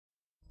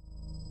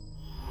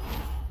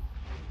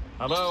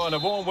Hello and a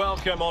warm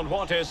welcome on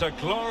what is a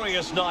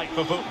glorious night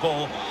for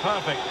football.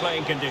 Perfect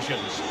playing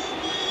conditions.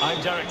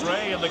 I'm Derek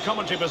Ray in the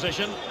commentary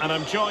position and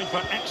I'm joined for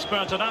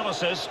expert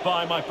analysis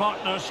by my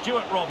partner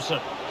Stuart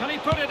Robson. Can he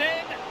put it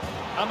in?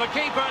 And the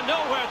keeper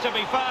nowhere to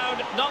be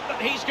found, not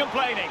that he's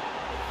complaining.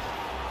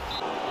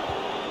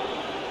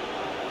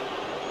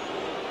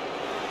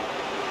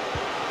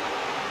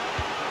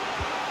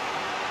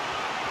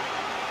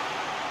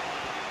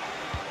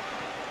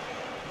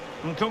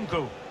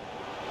 Nkunku.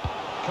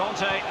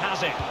 Conte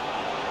has it.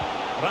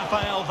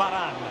 Rafael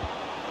Varane.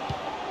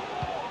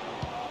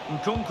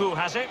 Nkunku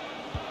has it.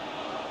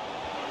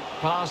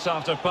 Pass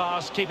after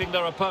pass, keeping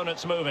their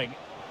opponents moving.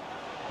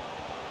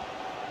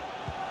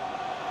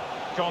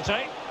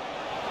 Conte.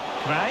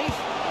 Cruyff.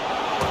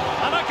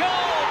 And a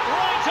goal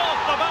right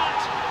off the bat.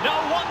 No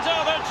wonder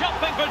they're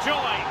jumping for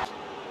joy.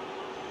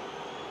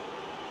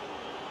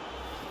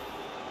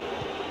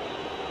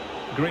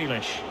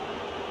 Grealish.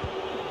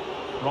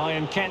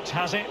 Ryan Kent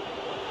has it.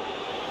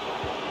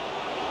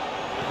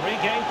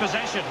 Regained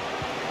possession.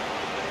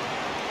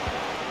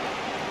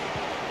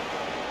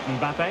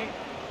 Mbappe.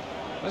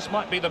 This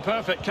might be the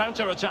perfect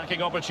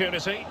counter-attacking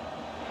opportunity.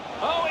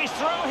 Oh, he's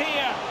through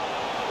here.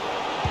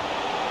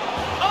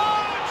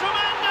 Oh,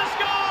 tremendous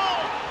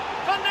goal!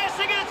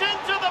 Finessing it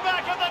into the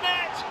back of the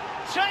net.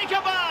 Take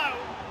a bow.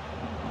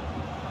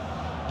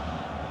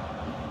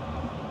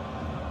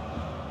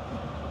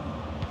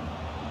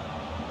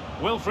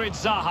 Wilfried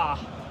Zaha.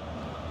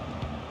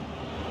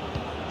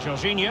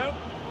 Jorginho.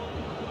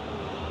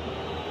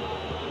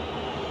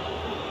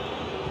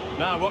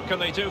 Now, what can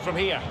they do from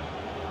here?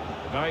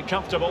 Very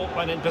comfortable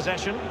when in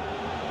possession.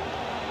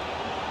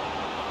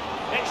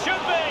 It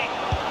should be!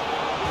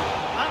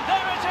 And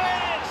there it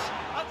is!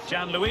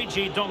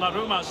 Gianluigi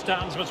Donnarumma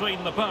stands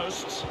between the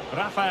posts.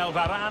 Rafael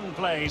Varane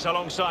plays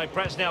alongside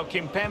Presnel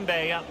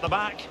Kimpembe at the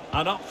back.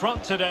 And up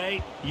front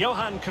today,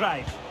 Johan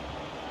Cruyff.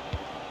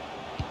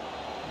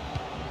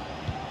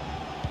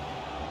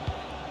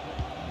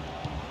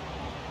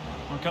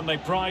 Or can they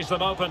prize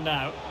them open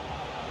now?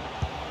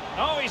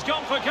 Oh, he's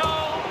gone for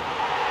goal!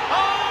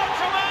 Oh,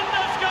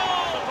 tremendous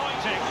goal!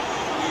 Pointing.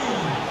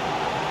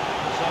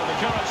 So the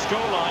current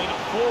scoreline,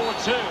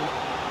 4-2.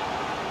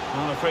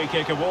 And a free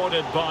kick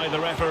awarded by the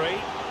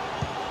referee.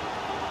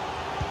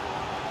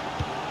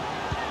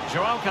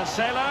 Joao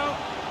Cancelo.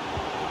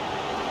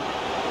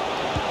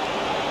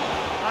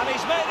 And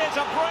he's made it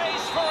a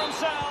brace for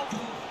himself.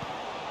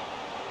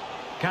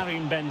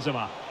 Karim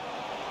Benzema.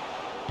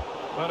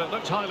 Well, it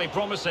looked highly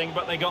promising,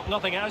 but they got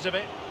nothing out of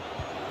it.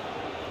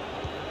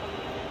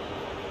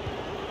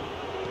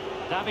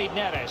 David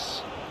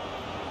Neres.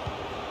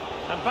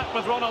 And back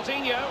with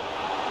Ronaldinho.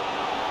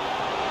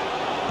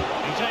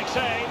 He takes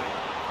aim.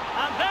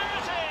 And there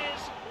it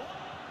is!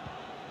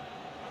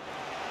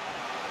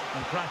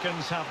 And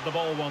Krakens have the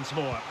ball once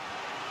more.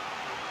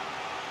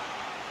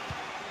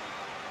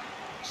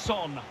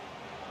 Son.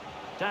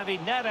 David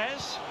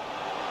Neres.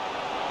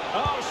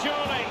 Oh,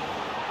 surely.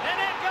 In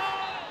it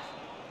goes!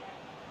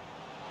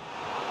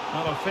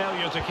 Not a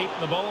failure to keep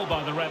the ball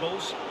by the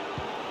Rebels.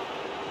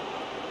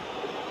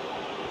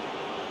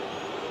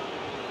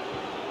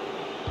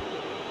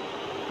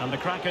 And the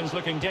Krakens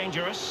looking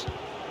dangerous.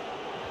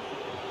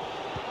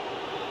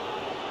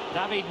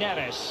 David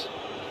Neres.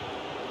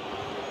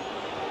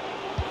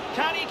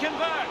 Can he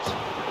convert?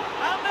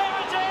 And there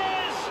it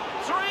is!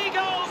 3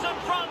 goals in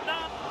front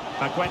now.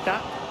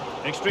 Paqueta,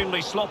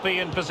 extremely sloppy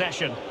in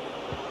possession.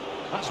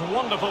 That's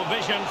wonderful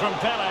vision from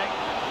Pele.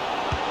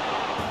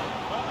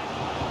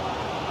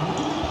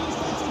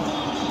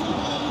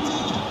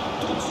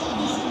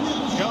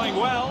 Going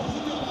well,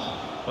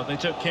 but they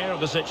took care of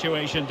the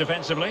situation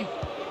defensively.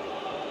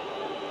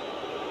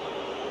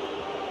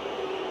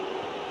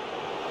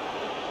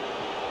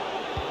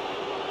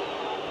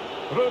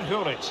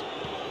 Rudhurit.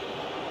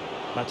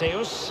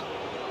 Mateus.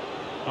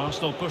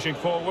 Arsenal pushing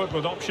forward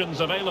with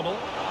options available.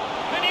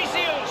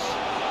 Vinicius!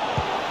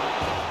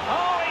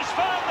 Oh, he's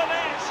found the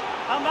net!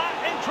 And that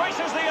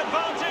increases the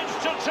advantage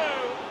to 2.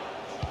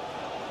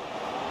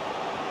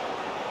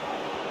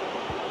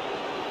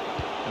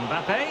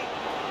 Mbappe.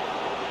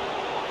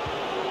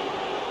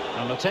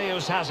 And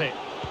Mateus has it.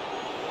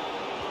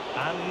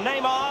 And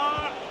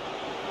Neymar.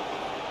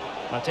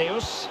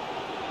 Mateus.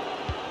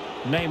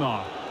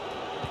 Neymar.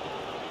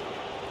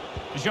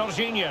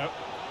 Jorginho.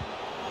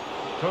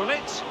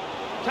 Gullit.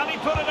 Can he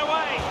put it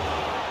away?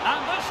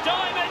 And this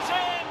time it's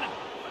in!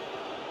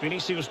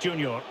 Vinicius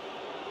Junior.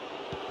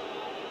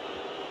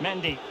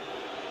 Mendy.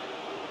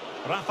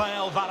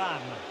 Rafael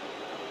Varane.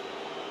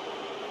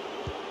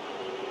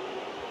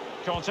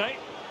 Conte.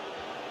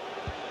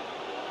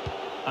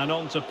 And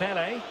on to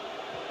Pele.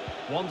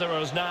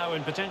 Wanderers now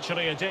in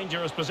potentially a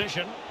dangerous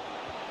position.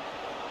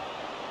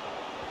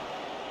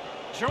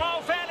 Joao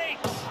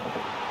Felix!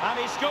 And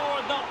he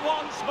scored not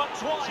once, but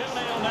twice.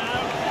 2-0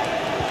 now.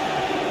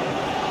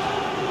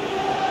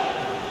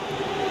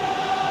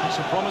 It's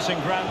a promising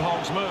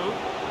groundhog's move,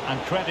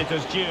 and credit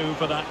is due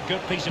for that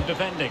good piece of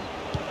defending.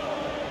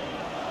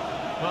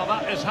 Well,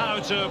 that is how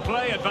to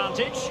play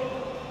advantage.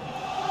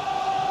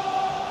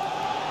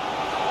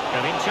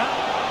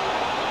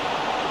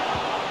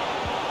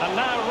 And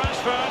now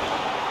Rashford.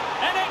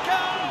 In it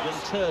goes!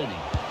 And turning.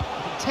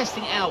 Been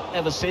testing it out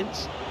ever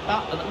since,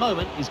 but at the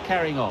moment he's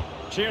carrying on.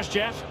 Cheers,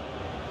 Jeff.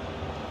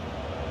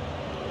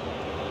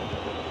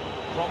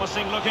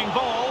 Promising looking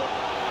ball.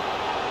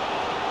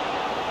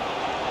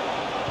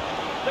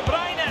 De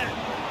Bruyne.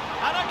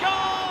 And a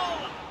goal!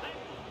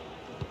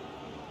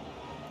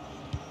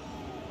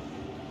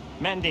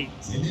 Mendy.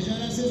 C'est déjà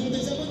la saison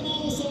des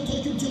abonnements au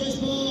centre culture et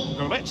sport.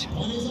 Gullit.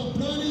 Prenez-en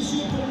plein les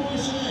yeux pour moins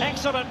cher.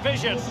 Excellent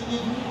vision.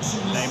 Renseignez-vous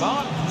sur le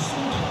Neymar. site du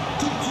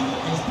centre